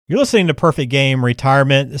You're listening to Perfect Game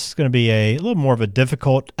Retirement. This is going to be a little more of a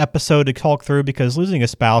difficult episode to talk through because losing a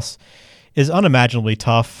spouse is unimaginably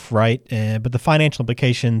tough, right? But the financial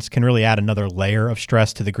implications can really add another layer of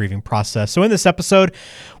stress to the grieving process. So in this episode,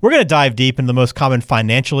 we're going to dive deep into the most common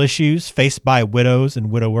financial issues faced by widows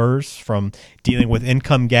and widowers, from dealing with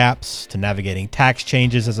income gaps to navigating tax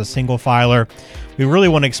changes as a single filer. We really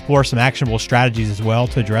want to explore some actionable strategies as well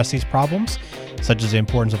to address these problems, such as the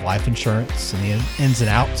importance of life insurance and the ins and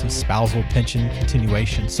outs of spousal pension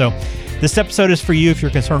continuation. So this episode is for you if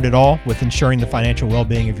you're concerned at all with ensuring the financial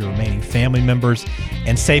well-being of your remaining family members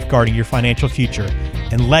and safeguarding your financial future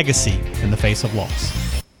and legacy in the face of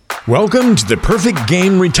loss. Welcome to the Perfect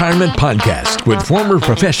Game Retirement Podcast with former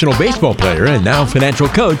professional baseball player and now financial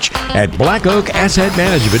coach at Black Oak Asset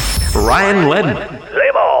Management, Ryan Ledman.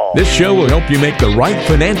 This show will help you make the right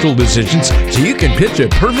financial decisions so you can pitch a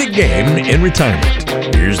perfect game in retirement.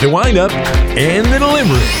 Here's the windup and the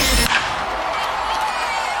delivery.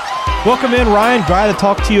 Welcome in, Ryan. Glad to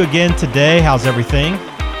talk to you again today. How's everything?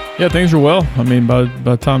 Yeah, things are well. I mean, by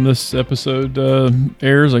the time this episode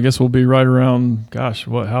airs, I guess we'll be right around,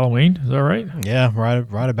 Halloween? Is that right? Yeah,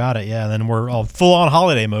 right about it. Yeah, and then we're all full on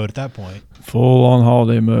holiday mode at that point. Full on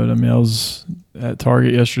holiday mode. I mean, I was at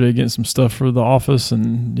Target yesterday getting some stuff for the office,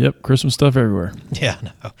 and Christmas stuff everywhere. Yeah,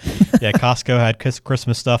 no. Yeah, Costco had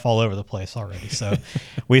Christmas stuff all over the place already. So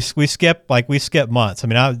we skip months. I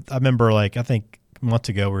mean, I remember I think months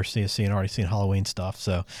ago we were already seeing Halloween stuff.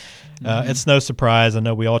 So it's no surprise. I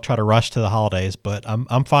know we all try to rush to the holidays, but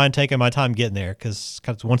I'm fine taking my time getting there because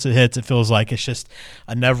once it hits, it feels like it's just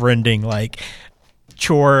a never-ending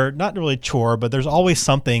chore, not really chore, but there's always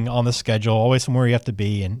something on the schedule, always somewhere you have to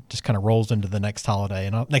be, and just kind of rolls into the next holiday.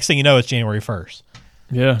 And next thing you know, it's January 1st.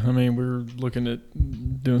 Yeah, I mean, we're looking at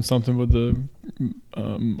doing something with the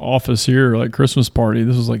office here, like Christmas party.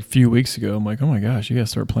 This was a few weeks ago. I'm like, oh my gosh, you got to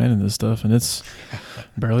start planning this stuff, and it's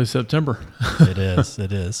barely September. It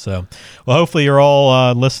is. So, well, hopefully you're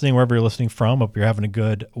all listening wherever you're listening from. Hope you're having a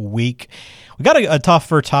good week. We got a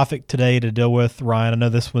tougher topic today to deal with, Ryan. I know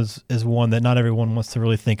this is one that not everyone wants to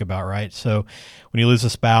really think about, right? So when you lose a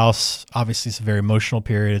spouse, obviously it's a very emotional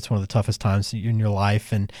period. It's one of the toughest times in your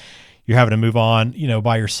life, and you're having to move on,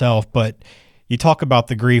 by yourself. But you talk about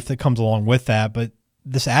the grief that comes along with that, but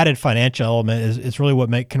this added financial element is really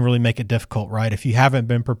what can really make it difficult, right? If you haven't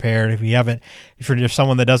been prepared, if you're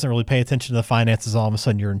someone that doesn't really pay attention to the finances, all of a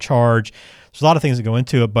sudden you're in charge. There's a lot of things that go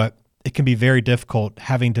into it, but it can be very difficult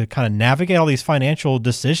having to kind of navigate all these financial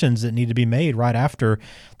decisions that need to be made right after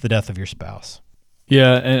the death of your spouse.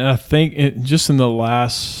 Yeah, and I think just in the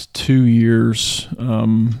last 2 years,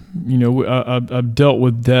 I've dealt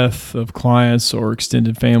with death of clients or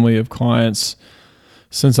extended family of clients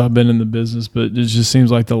since I've been in the business, but it just seems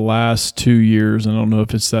like the last 2 years, I don't know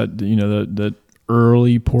if it's that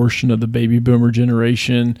early portion of the baby boomer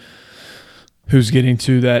generation who's getting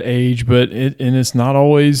to that age, but it's not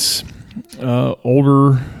always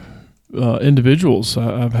older individuals.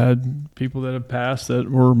 I've had people that have passed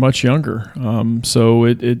that were much younger. So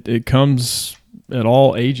it comes at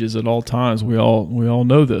all ages, at all times. We all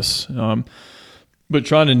know this. But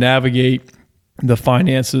trying to navigate the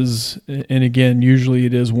finances, and again, usually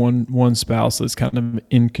it is one spouse that's kind of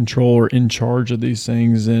in control or in charge of these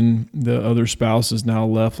things, and the other spouse is now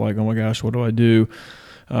left like, oh my gosh, what do I do?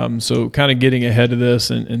 So kind of getting ahead of this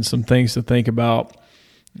and some things to think about.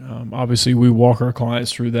 Obviously, we walk our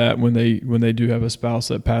clients through that when they do have a spouse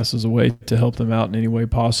that passes away to help them out in any way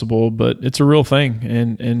possible. But it's a real thing,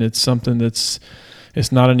 and it's something it's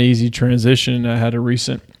not an easy transition. I had a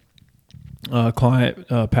recent client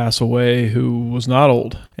pass away who was not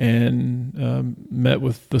old, and met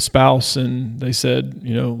with the spouse, and they said,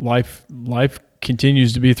 life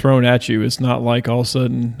continues to be thrown at you. It's not like all of a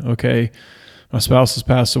sudden, okay, my spouse has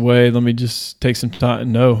passed away, let me just take some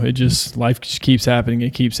time. No, life just keeps happening.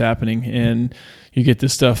 It keeps happening. And you get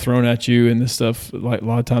this stuff thrown at you, and this stuff, like a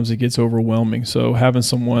lot of times it gets overwhelming. So having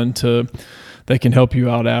someone that can help you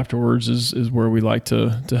out afterwards is where we like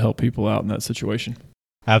to help people out in that situation.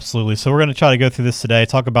 Absolutely. So we're going to try to go through this today,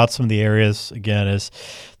 talk about some of the areas, again,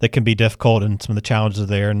 that can be difficult and some of the challenges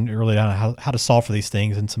there, and really how to solve for these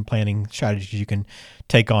things and some planning strategies you can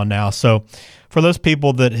take on now. So for those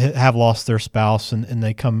people that have lost their spouse and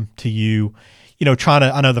they come to you,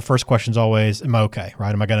 I know the first question is always, am I okay,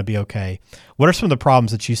 right? Am I going to be okay? What are some of the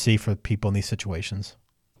problems that you see for people in these situations?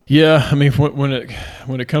 Yeah, I mean, when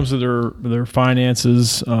it comes to their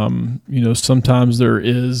finances, sometimes there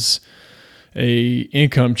is a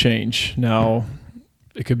income change. Now,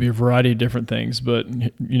 it could be a variety of different things, but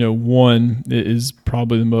one is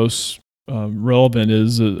probably the most relevant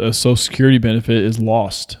is a Social Security benefit is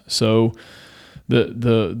lost. So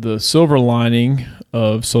The silver lining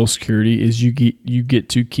of Social Security is you get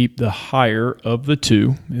to keep the higher of the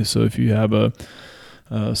two. So if you have a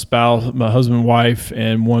spouse, my husband, wife,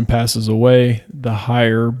 and one passes away, the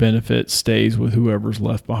higher benefit stays with whoever's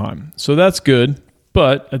left behind. So that's good.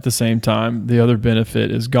 But at the same time, the other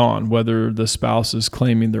benefit is gone, whether the spouse is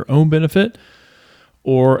claiming their own benefit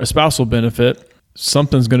or a spousal benefit,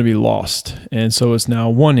 something's going to be lost. And so it's now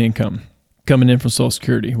one income coming in from Social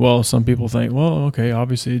Security. Well, some people think, well, okay,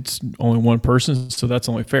 obviously it's only one person, so that's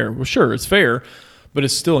only fair. Well, sure, it's fair, but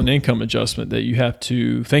it's still an income adjustment that you have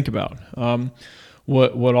to think about.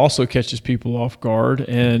 What also catches people off guard,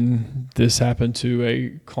 and this happened to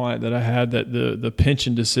a client that I had, that the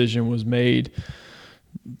pension decision was made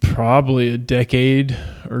probably a decade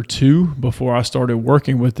or two before I started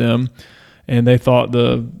working with them, and they thought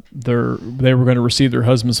they were going to receive their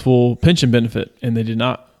husband's full pension benefit, and they did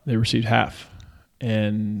not. They received half,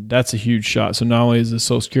 and that's a huge shot. So not only is the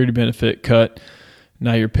Social Security benefit cut,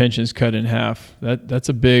 now your pension's cut in half. That's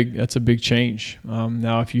a big change.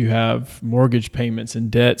 Now, if you have mortgage payments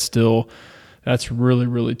and debt still, that's really,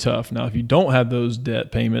 really tough. Now, if you don't have those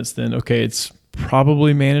debt payments, then okay, it's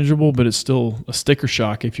probably manageable, but it's still a sticker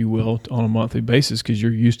shock, if you will, on a monthly basis, because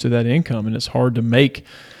you're used to that income, and it's hard to make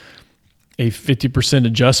a 50%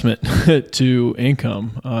 adjustment to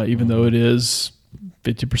income, even though it is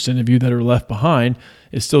 50% of you that are left behind.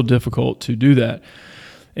 It's still difficult to do that.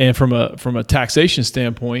 And from a taxation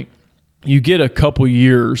standpoint, you get a couple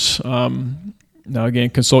years. Now, again,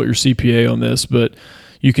 consult your CPA on this, but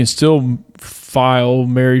you can still file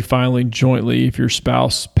married filing jointly if your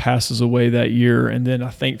spouse passes away that year. And then I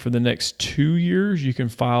think for the next 2 years, you can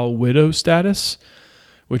file widow status,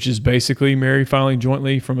 which is basically married filing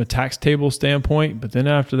jointly from a tax table standpoint. But then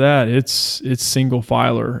after that, it's single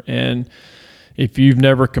filer. And if you've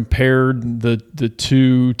never compared the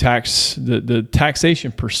two the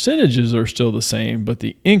taxation percentages are still the same, but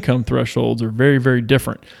the income thresholds are very, very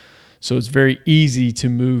different. So it's very easy to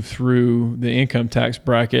move through the income tax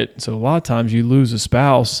bracket. So a lot of times you lose a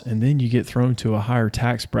spouse and then you get thrown to a higher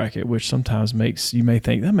tax bracket, which sometimes you may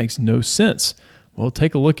think that makes no sense. Well,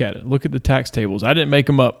 take a look at it. Look at the tax tables. I didn't make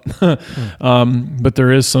them up, but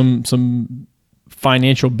there is some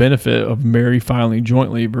financial benefit of married filing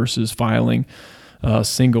jointly versus filing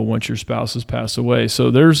single once your spouse has passed away. So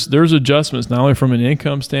there's adjustments not only from an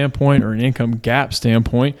income standpoint or an income gap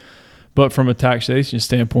standpoint, but from a taxation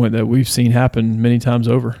standpoint that we've seen happen many times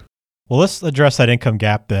over. Well, let's address that income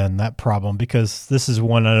gap then, that problem, because this is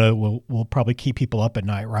one I know will probably keep people up at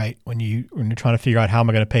night, right? When you're trying to figure out how am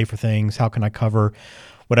I going to pay for things, how can I cover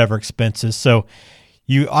whatever expenses. So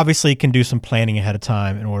you obviously can do some planning ahead of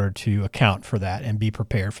time in order to account for that and be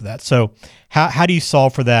prepared for that. So how do you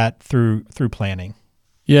solve for that through planning?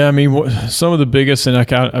 Yeah, I mean, some of the biggest, and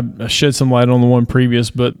I shed some light on the one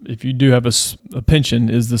previous, but if you do have a pension,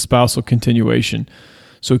 is the spousal continuation.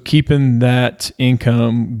 So keeping that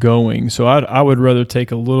income going. So I would rather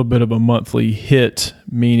take a little bit of a monthly hit,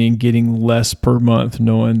 meaning getting less per month,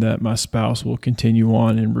 knowing that my spouse will continue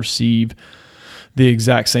on and receive the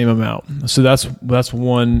exact same amount. So that's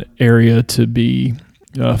one area to be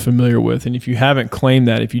familiar with. And if you haven't claimed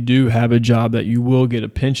that, if you do have a job that you will get a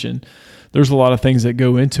pension, there's a lot of things that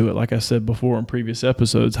go into it. Like I said before in previous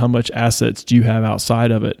episodes, how much assets do you have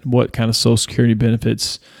outside of it? What kind of Social Security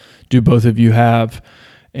benefits do both of you have?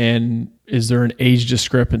 And is there an age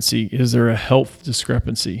discrepancy? Is there a health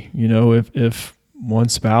discrepancy? You know, if one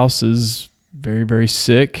spouse is very, very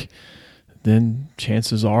sick, then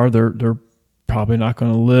chances are they're probably not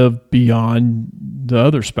going to live beyond the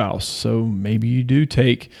other spouse. So maybe you do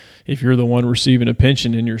take, if you're the one receiving a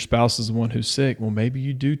pension and your spouse is the one who's sick, well, maybe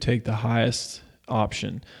you do take the highest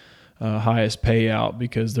option, highest payout,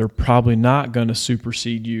 because they're probably not going to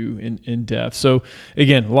supersede you in death. So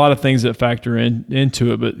again, a lot of things that factor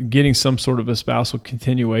into it, but getting some sort of a spousal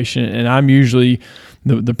continuation. And I'm usually,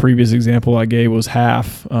 the previous example I gave was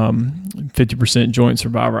half, 50% joint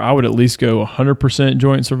survivor. I would at least go 100%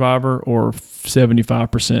 joint survivor or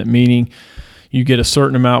 75%, meaning you get a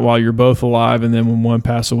certain amount while you're both alive, and then when one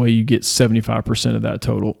passes away, you get 75% of that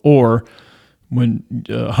total. Or when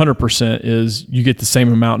 100% is you get the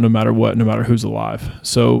same amount no matter what, no matter who's alive.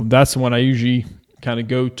 So that's the one I usually kind of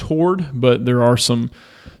go toward, but there are some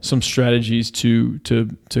strategies to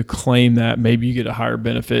claim that maybe you get a higher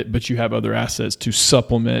benefit, but you have other assets to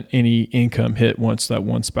supplement any income hit once that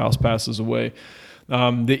one spouse passes away.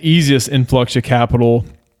 The easiest influx of capital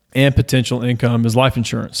and potential income is life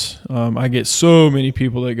insurance. I get so many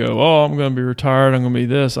people that go, oh, I'm going to be retired, I'm going to be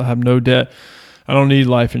this, I have no debt, I don't need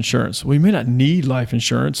life insurance. Well, you may not need life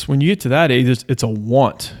insurance. When you get to that age, it's a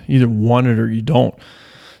want. You either want it or you don't.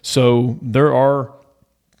 So there are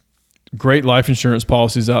great life insurance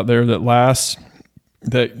policies out there that last,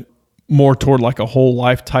 that more toward like a whole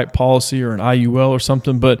life type policy or an IUL or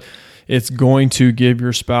something, but it's going to give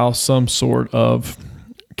your spouse some sort of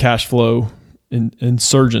cash flow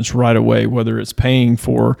insurgence right away, whether it's paying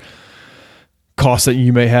for costs that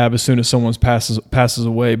you may have as soon as someone passes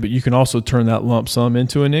away, but you can also turn that lump sum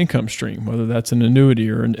into an income stream, whether that's an annuity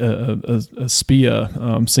or a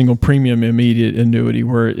SPIA, single premium immediate annuity,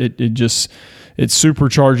 where it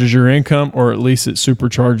supercharges your income, or at least it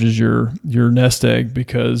supercharges your nest egg,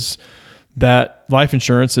 because that life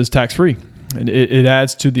insurance is tax-free. And it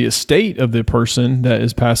adds to the estate of the person that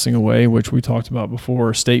is passing away, which we talked about before,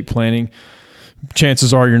 estate planning.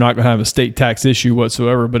 Chances are you're not going to have a state tax issue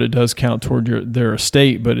whatsoever, but it does count toward their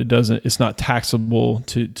estate, but it's not taxable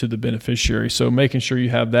to the beneficiary. So making sure you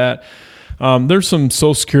have that. There's some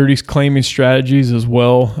Social Security claiming strategies as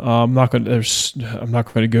well. I'm not going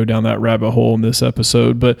to go down that rabbit hole in this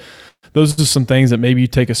episode, but those are some things that maybe you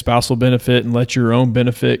take a spousal benefit and let your own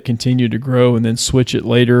benefit continue to grow and then switch it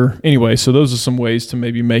later. Anyway, so those are some ways to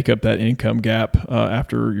maybe make up that income gap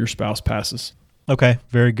after your spouse passes. Okay,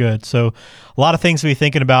 very good. So a lot of things to be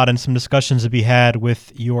thinking about and some discussions to be had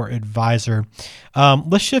with your advisor.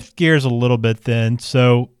 Let's shift gears a little bit then.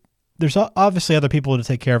 So there's obviously other people to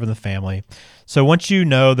take care of in the family. So once you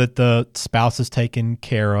know that the spouse is taken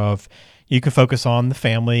care of, you can focus on the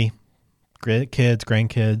family, kids,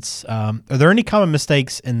 grandkids. Are there any common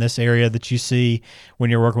mistakes in this area that you see when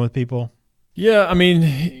you're working with people? Yeah, I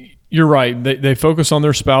mean, you're right. They focus on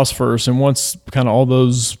their spouse first, and once kind of all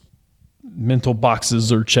those mental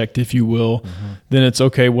boxes are checked, if you will, then it's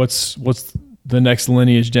okay. What's the next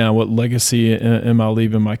lineage down? What legacy am I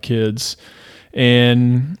leaving my kids?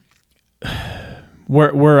 And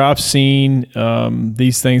where I've seen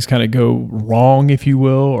these things kind of go wrong, if you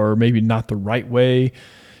will, or maybe not the right way,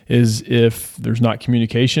 is if there's not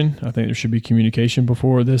communication. I think there should be communication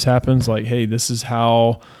before this happens. Like, hey, this is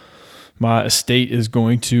how my estate is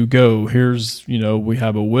going to go. Here's, we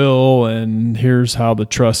have a will, and here's how the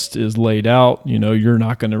trust is laid out. You're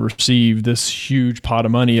not going to receive this huge pot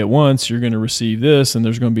of money at once. You're going to receive this, and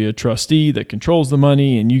there's going to be a trustee that controls the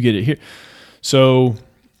money, and you get it here. So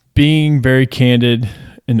being very candid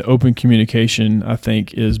and open communication, I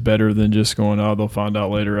think, is better than just going, they'll find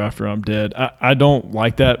out later after I'm dead. I don't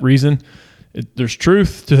like that reason. There's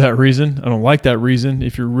truth to that reason. I don't like that reason.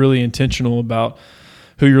 If you're really intentional about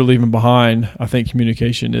who you're leaving behind, I think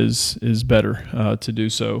communication is better to do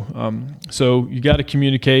so. So you got to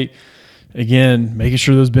communicate. Again, making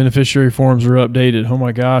sure those beneficiary forms are updated. Oh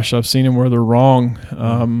my gosh, I've seen them where they're wrong.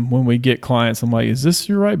 When we get clients, I'm like, is this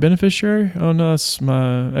your right beneficiary? Oh no, it's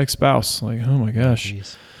my ex-spouse. Like, oh my gosh.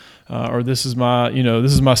 Or this is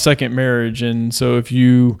my second marriage. And so if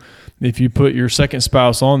you put your second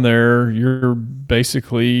spouse on there, you're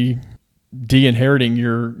basically de-inheriting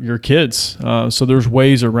your kids. So there's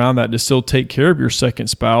ways around that to still take care of your second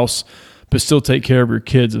spouse, but still take care of your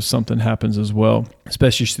kids if something happens as well,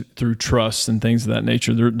 especially through trust and things of that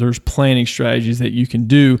nature. There's planning strategies that you can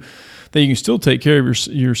do that you can still take care of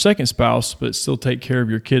your second spouse, but still take care of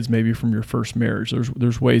your kids maybe from your first marriage.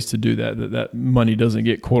 There's ways to do that money doesn't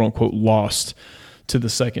get quote unquote lost to the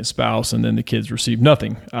second spouse and then the kids receive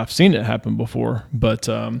nothing. I've seen it happen before, but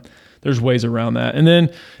there's ways around that. And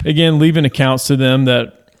then again, leaving accounts to them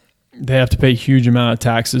that they have to pay a huge amount of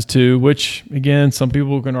taxes to, which again, some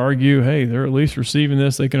people can argue, hey, they're at least receiving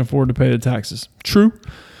this, they can afford to pay the taxes. True.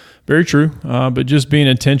 Very true. But just being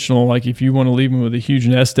intentional, like if you want to leave them with a huge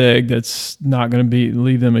nest egg, that's not going to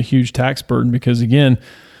leave them a huge tax burden, because again,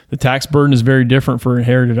 the tax burden is very different for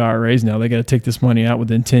inherited IRAs now. They got to take this money out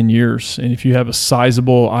within 10 years. And if you have a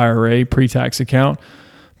sizable IRA pre-tax account,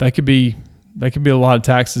 that could be a lot of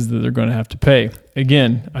taxes that they're going to have to pay.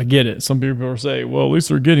 Again, I get it. Some people will say, well, at least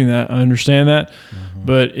they're getting that. I understand that. Mm-hmm.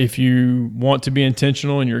 But if you want to be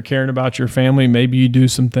intentional and you're caring about your family, maybe you do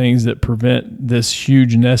some things that prevent this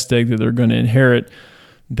huge nest egg that they're going to inherit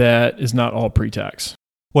that is not all pre-tax.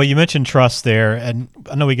 Well, you mentioned trust there, and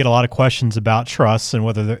I know we get a lot of questions about trusts and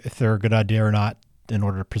if they're a good idea or not in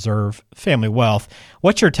order to preserve family wealth.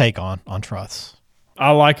 What's your take on trusts?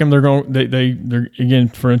 I like them. They're again,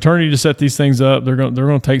 for an attorney to set these things up, they're going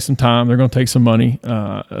to take some time. They're going to take some money,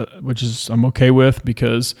 which is I'm okay with,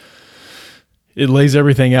 because it lays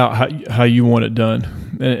everything out how you want it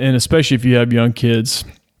done, and especially if you have young kids,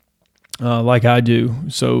 like I do.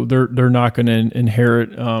 So they're not going to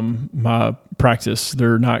inherit my practice.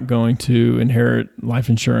 They're not going to inherit life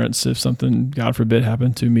insurance if something, God forbid,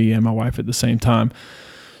 happened to me and my wife at the same time.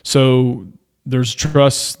 So there's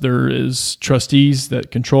trust. There is trustees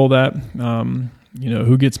that control that.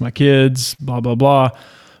 Who gets my kids, blah, blah, blah.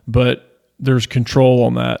 but there's control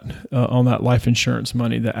on that life insurance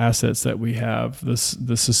money, the assets that we have.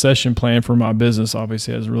 The succession plan for my business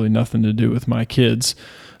obviously has really nothing to do with my kids,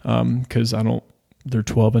 because they're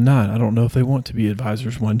 12 and 9. I don't know if they want to be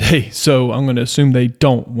advisors one day. So I'm going to assume they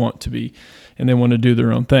don't want to be, and they want to do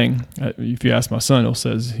their own thing. If you ask my son, he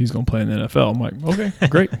says he's going to play in the NFL. I'm like, okay,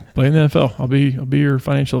 great, play in the NFL. I'll be your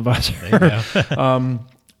financial advisor. There you go.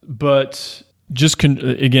 But just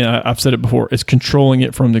again, I've said it before, it's controlling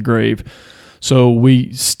it from the grave. So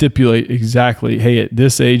we stipulate exactly, hey, at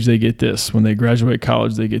this age, they get this. When they graduate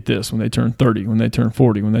college, they get this. When they turn 30, when they turn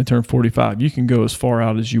 40, when they turn 45, you can go as far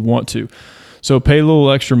out as you want to. So pay a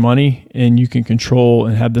little extra money, and you can control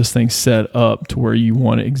and have this thing set up to where you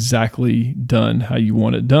want it exactly done how you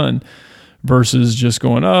want it done, versus just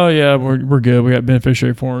going, oh, yeah, we're good. We got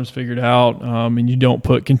beneficiary forms figured out, and you don't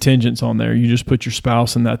put contingents on there. You just put your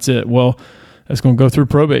spouse, and that's it. Well, that's going to go through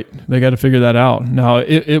probate. They got to figure that out. Now,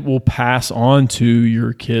 it will pass on to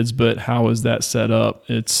your kids, but how is that set up?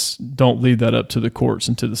 Don't leave that up to the courts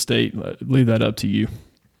and to the state. Leave that up to you.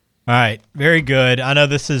 All right. Very good. I know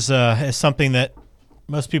this is something that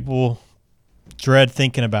most people dread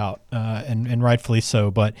thinking about, and rightfully so,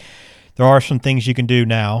 but there are some things you can do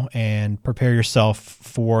now and prepare yourself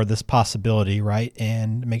for this possibility, right?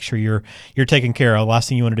 And make sure you're taken care of. The last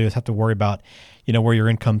thing you want to do is have to worry about, where your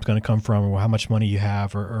income's going to come from, or how much money you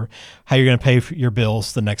have, or how you're going to pay for your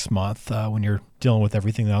bills the next month when you're dealing with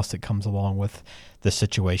everything else that comes along with this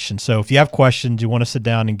situation. So if you have questions, you want to sit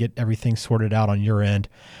down and get everything sorted out on your end,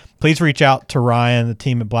 please reach out to Ryan. The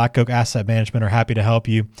team at Black Oak Asset Management are happy to help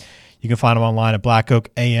you. You can find them online at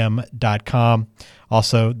blackoakam.com.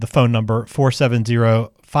 Also, the phone number,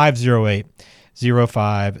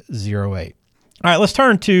 470-508-0508. All right, let's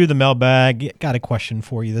turn to the mailbag. Got a question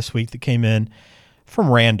for you this week that came in from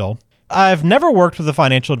Randall. I've never worked with a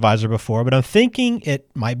financial advisor before, but I'm thinking it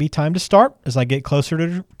might be time to start as I get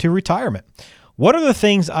closer to retirement. What are the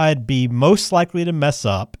things I'd be most likely to mess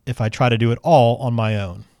up if I try to do it all on my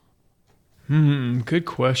own? Good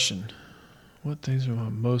question. What things am I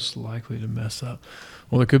most likely to mess up?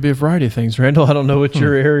 Well, there could be a variety of things, Randall. I don't know what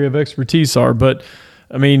your area of expertise are, but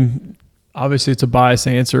I mean, obviously it's a biased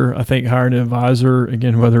answer. I think hiring an advisor,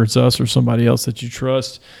 again, whether it's us or somebody else that you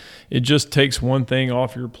trust, it just takes one thing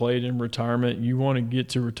off your plate in retirement. You want to get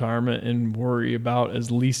to retirement and worry about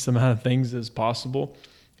as least amount of things as possible.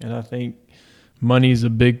 And I think money is a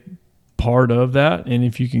big part of that. And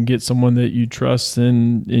if you can get someone that you trust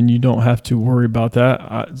and you don't have to worry about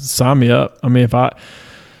that, sign me up. I mean, if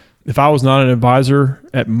I was not an advisor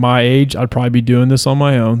at my age, I'd probably be doing this on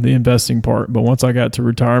my own, the investing part. But once I got to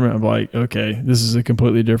retirement, I'm like, okay, this is a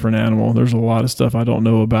completely different animal. There's a lot of stuff I don't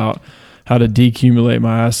know about. How to decumulate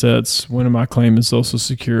my assets. When am I claiming Social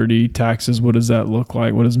Security? Taxes, what does that look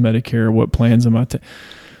like? What is Medicare? What plans am I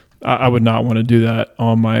I would not want to do that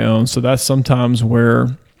on my own. So that's sometimes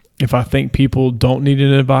where if I think people don't need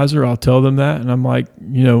an advisor, I'll tell them that. And I'm like,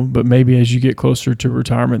 but maybe as you get closer to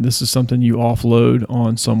retirement, this is something you offload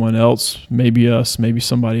on someone else, maybe us, maybe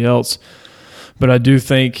somebody else. But I do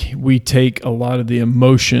think we take a lot of the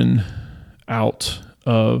emotion out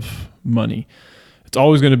of money. It's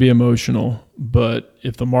always going to be emotional, but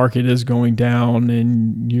if the market is going down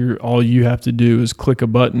and all you have to do is click a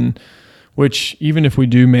button, which even if we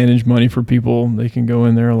do manage money for people, they can go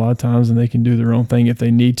in there a lot of times and they can do their own thing if they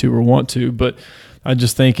need to or want to. But I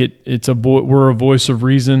just think we're a voice of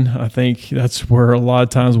reason. I think that's where a lot of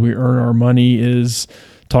times we earn our money, is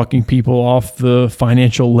talking people off the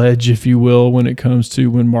financial ledge, if you will, when it comes to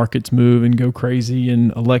when markets move and go crazy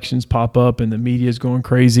and elections pop up and the media is going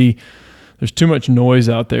crazy. There's too much noise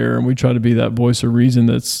out there, and we try to be that voice of reason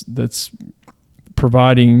that's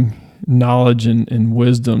providing knowledge and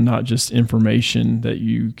wisdom, not just information that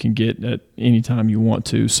you can get at any time you want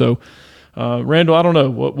to. So, Randall, I don't know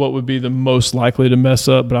what would be the most likely to mess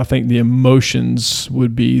up, but I think the emotions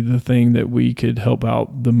would be the thing that we could help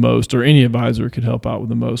out the most, or any advisor could help out with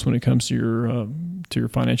the most when it comes to your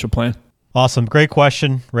financial plan. Awesome. Great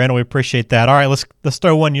question, Randall. We appreciate that. All right, let's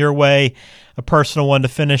throw one your way, a personal one to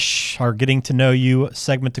finish our Getting to Know You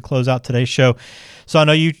segment to close out today's show. So I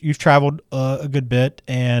know you've traveled a good bit,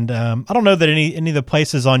 and I don't know that any of the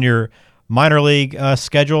places on your minor league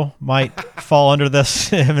schedule might fall under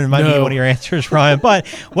this. It might be one of your answers, Ryan. But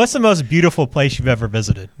what's the most beautiful place you've ever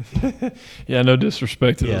visited? Yeah, no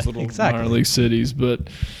disrespect to those little minor league cities, but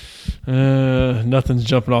nothing's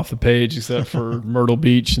jumping off the page except for Myrtle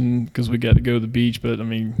Beach, and because we got to go to the beach. But I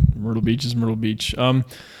mean, Myrtle Beach is Myrtle Beach. I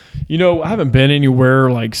haven't been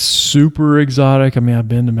anywhere like super exotic. I mean, I've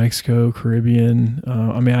been to Mexico, Caribbean.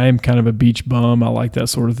 I am kind of a beach bum. I like that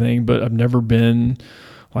sort of thing, but I've never been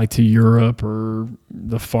like to Europe or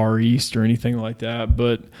the Far East or anything like that.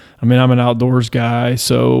 But I mean, I'm an outdoors guy.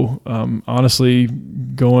 So honestly,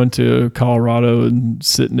 going to Colorado and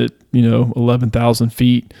sitting at, 11,000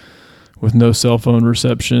 feet with no cell phone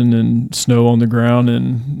reception and snow on the ground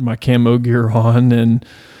and my camo gear on and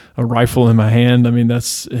a rifle in my hand. I mean,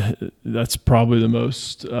 that's probably the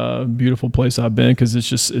most beautiful place I've been, because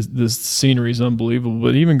the scenery is unbelievable.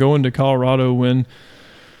 But even going to Colorado when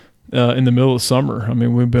in the middle of summer, I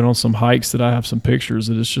mean, we've been on some hikes that I have some pictures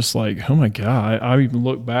that it's just like, oh my God. I even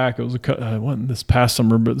look back, it was it wasn't this past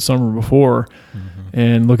summer, but the summer before,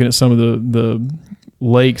 and looking at some of the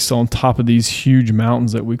lakes on top of these huge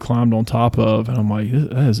mountains that we climbed on top of, and I'm like,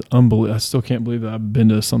 that is unbelievable. I still can't believe that I've been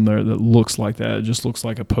to some there that looks like that. It just looks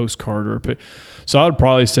like a postcard or a picture. So I would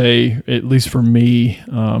probably say, at least for me,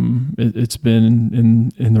 it's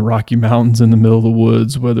been in the Rocky Mountains in the middle of the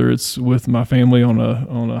woods, whether it's with my family on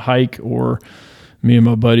a hike or me and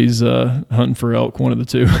my buddies hunting for elk, one of the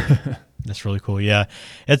two. That's really cool. Yeah,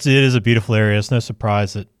 it is a beautiful area. It's no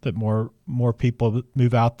surprise that more people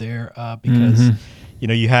move out there because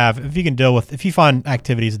if you find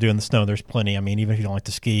activities to do in the snow, there's plenty. I mean, even if you don't like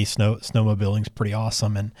to ski, snowmobiling's pretty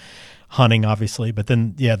awesome, and hunting obviously. But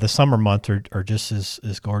then the summer months are just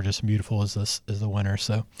as gorgeous and beautiful as the winter.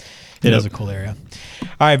 So it is a cool area.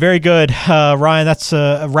 All right, very good, Ryan. That's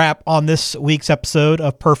a wrap on this week's episode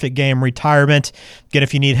of Perfect Game Retirement. Again,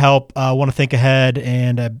 if you need help, want to think ahead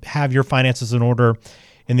and have your finances in order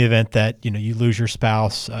in the event that you lose your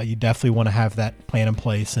spouse, you definitely want to have that plan in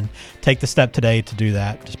place and take the step today to do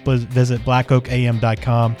that. Just visit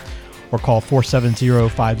blackoakam.com or call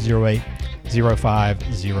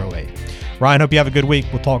 470-508-0508. Ryan, hope you have a good week.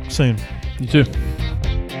 We'll talk soon. You too.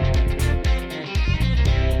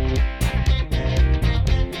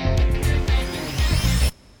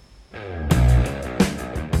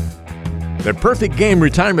 The Perfect Game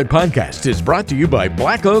Retirement Podcast is brought to you by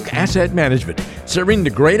Black Oak Asset Management, serving the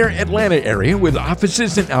greater Atlanta area with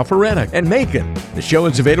offices in Alpharetta and Macon. The show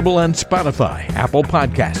is available on Spotify, Apple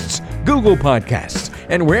Podcasts, Google Podcasts,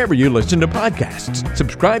 and wherever you listen to podcasts.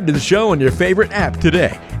 Subscribe to the show on your favorite app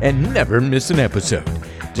today and never miss an episode.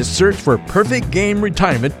 Just search for Perfect Game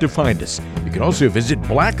Retirement to find us. You can also visit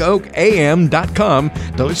blackoakam.com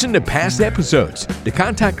to listen to past episodes, to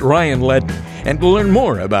contact Ryan Ledden, and to learn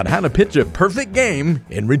more about how to pitch a perfect game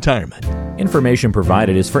in retirement. Information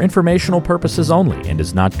provided is for informational purposes only and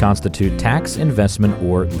does not constitute tax, investment,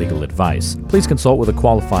 or legal advice. Please consult with a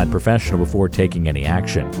qualified professional before taking any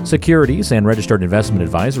action. Securities and registered investment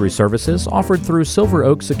advisory services offered through Silver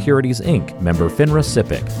Oak Securities, Inc., member FINRA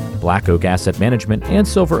SIPC. Black Oak Asset Management and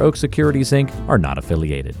Silver Oak Securities, Inc. are not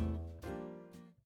affiliated.